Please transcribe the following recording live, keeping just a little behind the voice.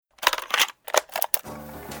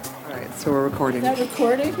So we're recording. Is that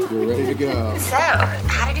recording? We're ready to go. So,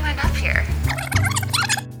 how did you end up here?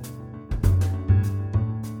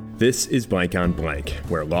 This is Blank on Blank,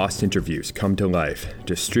 where lost interviews come to life,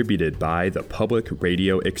 distributed by the Public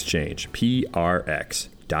Radio Exchange,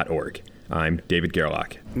 prx.org. I'm David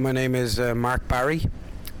Gerlach. My name is Mark Barry.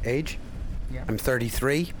 Age? Yeah. I'm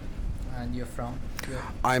 33. And you're from?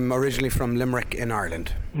 I'm originally from Limerick in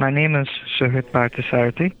Ireland. My name is Surit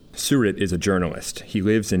Parthasarathy. Surit is a journalist. He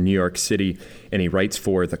lives in New York City, and he writes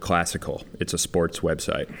for The Classical. It's a sports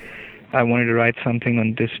website. I wanted to write something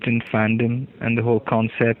on distant fandom and the whole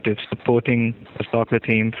concept of supporting a soccer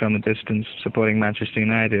team from a distance, supporting Manchester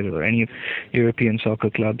United or any European soccer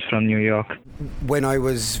clubs from New York. When I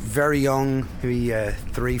was very young, maybe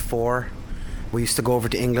 3, 4, we used to go over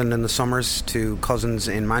to England in the summers to cousins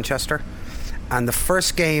in Manchester. And the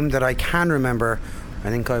first game that I can remember, I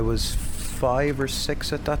think I was 5 or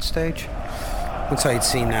 6 at that stage. Once I had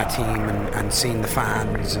seen that team and seen the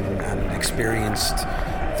fans and experienced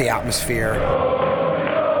the atmosphere.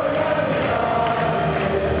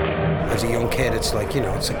 As a young kid, it's like,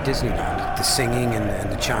 it's like Disneyland. The singing and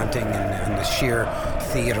the chanting and the sheer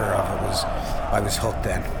theatre of it I was hooked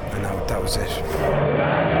then, and that was it.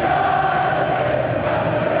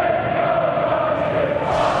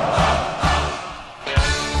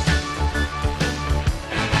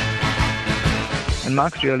 And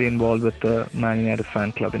Mark's really involved with the Man United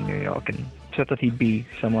fan club in New York, and so I thought he'd be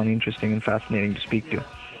someone interesting and fascinating to speak to.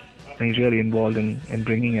 And he's really involved in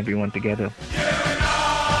bringing everyone together.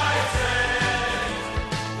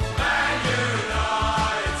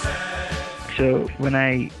 So when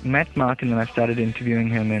I met Mark and when I started interviewing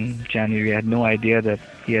him in January, I had no idea that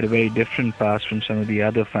he had a very different past from some of the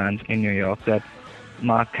other fans in New York, that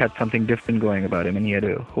Mark had something different going about him and he had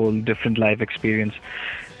a whole different life experience,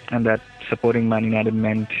 and that supporting Man United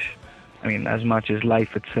meant, as much as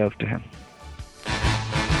life itself to him.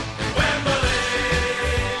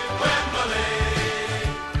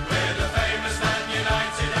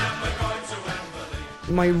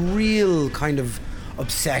 My real kind of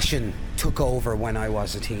obsession took over when I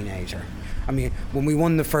was a teenager. When we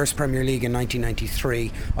won the first Premier League in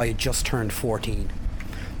 1993, I had just turned 14.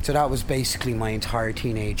 So that was basically my entire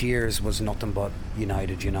teenage years, was nothing but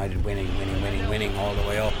United winning all the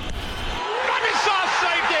way up. Branislav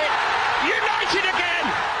saved it! United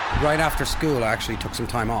again! Right after school, I actually took some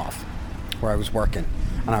time off where I was working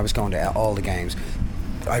and I was going to all the games.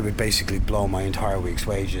 I would basically blow my entire week's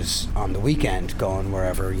wages on the weekend going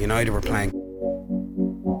wherever United were playing.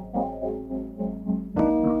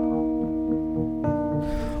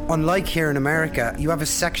 Unlike here in America, you have a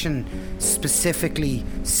section specifically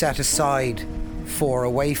set aside for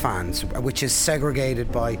away fans, which is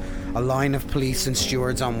segregated by a line of police and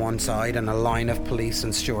stewards on one side and a line of police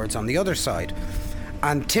and stewards on the other side.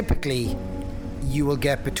 And typically, you will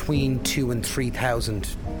get between 2,000 and 3,000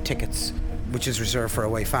 tickets, which is reserved for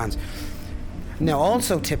away fans. Now,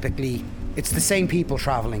 also typically, it's the same people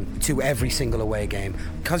travelling to every single away game.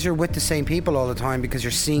 Because you're with the same people all the time, because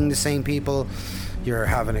you're seeing the same people, you're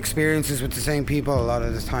having experiences with the same people, a lot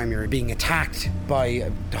of the time you're being attacked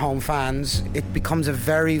by home fans, it becomes a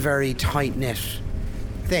very, very tight-knit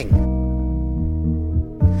thing.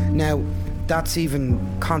 Now, that's even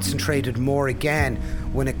concentrated more again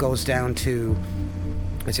when it goes down to,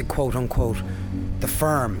 is it quote-unquote, the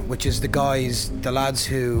firm, which is the lads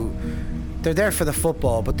who, they're there for the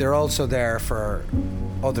football, but they're also there for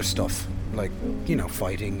other stuff, like,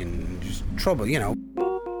 fighting and just trouble,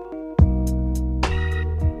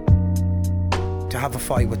 to have a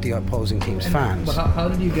fight with the opposing team's fans. But how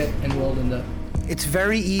did you get involved in that? It's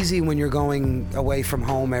very easy when you're going away from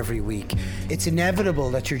home every week. It's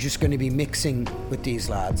inevitable that you're just going to be mixing with these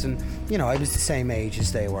lads. And, I was the same age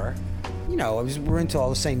as they were. We're into all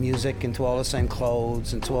the same music, into all the same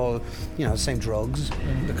clothes, into all, the same drugs.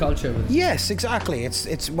 And the culture. Yes, exactly.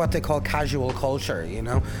 It's what they call casual culture,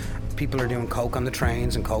 People are doing coke on the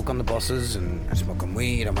trains and coke on the buses and smoking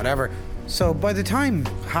weed and whatever. So by the time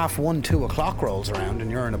 1:30, 2 o'clock rolls around and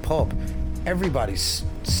you're in a pub, everybody's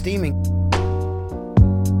steaming.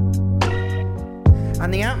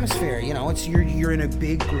 And the atmosphere, it's you're in a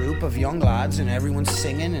big group of young lads and everyone's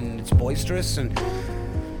singing and it's boisterous, and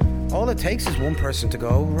all it takes is one person to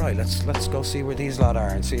go, right, let's go see where these lot are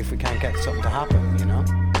and see if we can't get something to happen,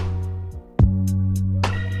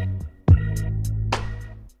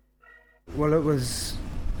 Well, it was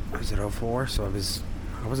it 04? So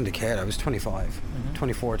I wasn't a kid, I was 25,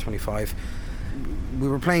 24, 25. We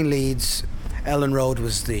were playing Leeds. Ellen Road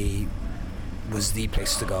was the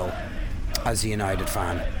place to go as a United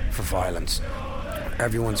fan for violence.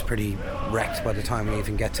 Everyone's pretty wrecked by the time we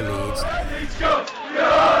even get to Leeds.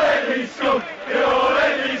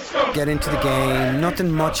 Get into the game,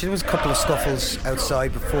 nothing much. There was a couple of scuffles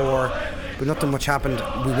outside before, but nothing much happened.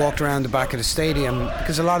 We walked around the back of the stadium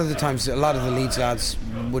because a lot of the times, a lot of the Leeds lads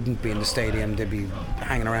wouldn't be in the stadium. They'd be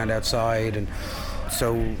hanging around outside, and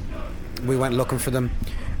so we went looking for them.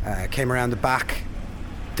 Came around the back.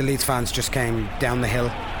 The Leeds fans just came down the hill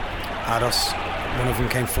at us. One of them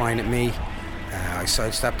came flying at me. I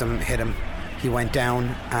sidestepped him, hit him. He went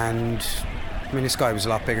down, and I mean, this guy was a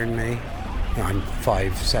lot bigger than me. You know, I'm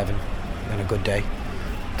 5'7" on a good day.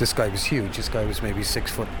 This guy was huge. This guy was maybe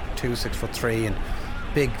 6'2", 6'3", and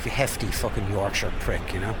big, hefty fucking Yorkshire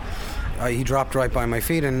prick, you know. He dropped right by my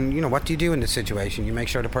feet, and you know, what do you do in this situation? You make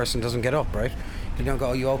sure the person doesn't get up, right? You don't go,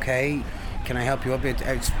 "Are you okay? Can I help you up?"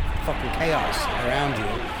 It's fucking chaos around you.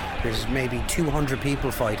 There's maybe 200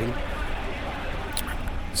 people fighting.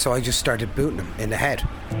 So I just started booting him in the head.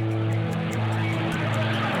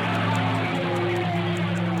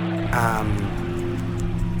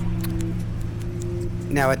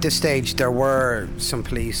 Now at this stage there were some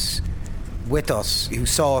police with us who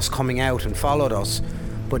saw us coming out and followed us,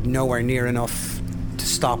 but nowhere near enough to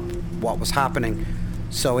stop what was happening.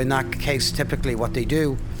 So in that case, typically what they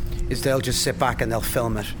do is they'll just sit back and they'll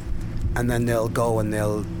film it, and then they'll go and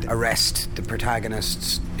they'll arrest the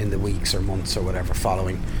protagonists in the weeks or months or whatever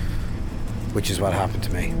following, which is what happened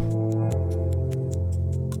to me.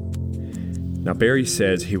 Now, Barry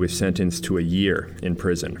says he was sentenced to a year in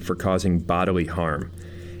prison for causing bodily harm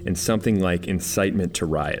and something like incitement to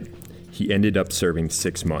riot. He ended up serving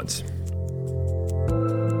 6 months.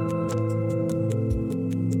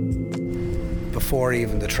 Before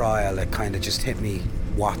even the trial, it kind of just hit me,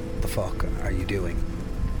 what the fuck are you doing?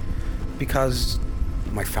 Because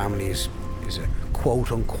my family is a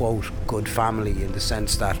quote-unquote good family in the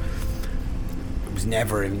sense that I was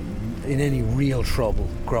never in any real trouble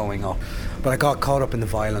growing up. But I got caught up in the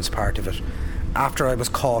violence part of it. After I was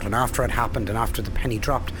caught and after it happened and after the penny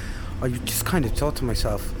dropped, I just kind of thought to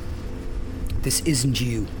myself, this isn't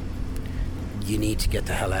you. You need to get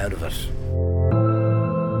the hell out of it.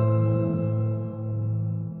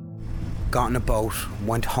 Got in a boat,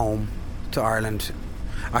 went home to Ireland.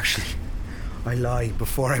 Actually, I lied,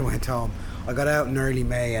 before I went home. I got out in early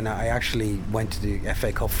May and I actually went to the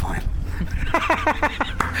FA Cup final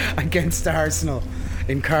against Arsenal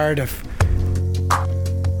in Cardiff.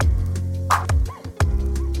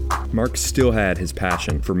 Mark still had his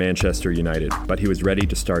passion for Manchester United, but he was ready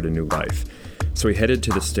to start a new life. So he headed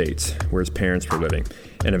to the States, where his parents were living,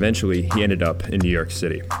 and eventually he ended up in New York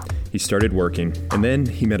City. He started working, and then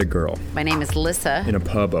he met a girl. My name is Lissa. In a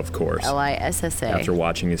pub, of course. Lissa. After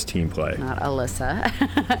watching his team play. Not Alyssa.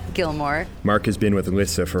 Gilmore. Mark has been with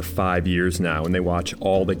Lissa for 5 years now, and they watch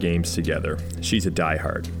all the games together. She's a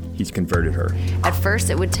diehard. He's converted her. At first,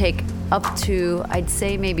 it would take up to, I'd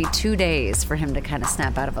say, maybe 2 days for him to kind of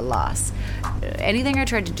snap out of a loss. Anything I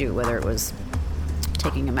tried to do, whether it was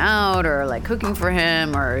taking him out or like cooking for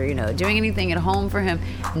him or, you know, doing anything at home for him,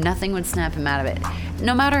 nothing would snap him out of it,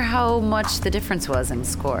 no matter how much the difference was in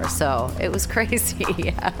score. So it was crazy.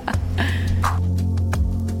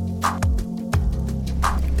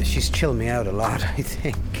 She's chilled me out a lot, I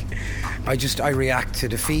think. I react to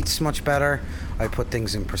defeats much better. I put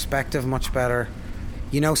things in perspective much better.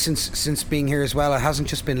 You know, since being here as well, it hasn't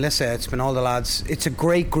just been Lissa, it's been all the lads. It's a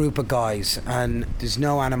great group of guys, and there's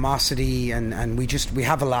no animosity, and we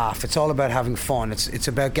have a laugh. It's all about having fun. It's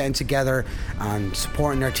about getting together and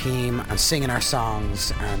supporting our team and singing our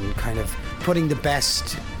songs and kind of putting the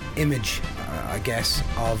best image, I guess,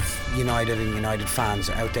 of United and United fans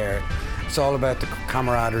out there. It's all about the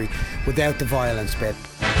camaraderie without the violence bit.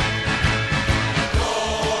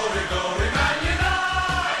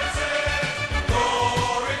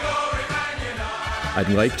 I'd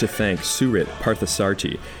like to thank Surit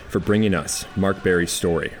Parthasarthi for bringing us Mark Barry's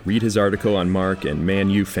story. Read his article on Mark and Man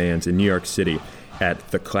U fans in New York City at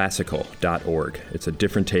theclassical.org. It's a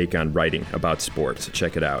different take on writing about sports.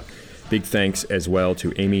 Check it out. Big thanks as well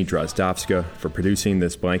to Amy Drozdowska for producing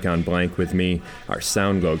this Blank on Blank with me. Our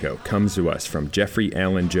sound logo comes to us from Jeffrey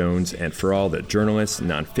Allen Jones, and for all the journalists,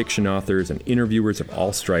 nonfiction authors, and interviewers of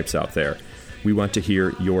all stripes out there, we want to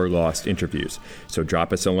hear your lost interviews, so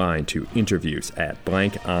drop us a line to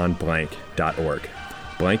interviews@blankonblank.org.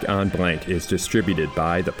 Blank on Blank is distributed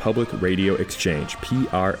by the Public Radio Exchange,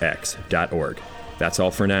 PRX.org. That's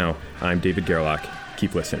all for now. I'm David Gerlach.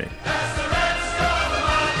 Keep listening.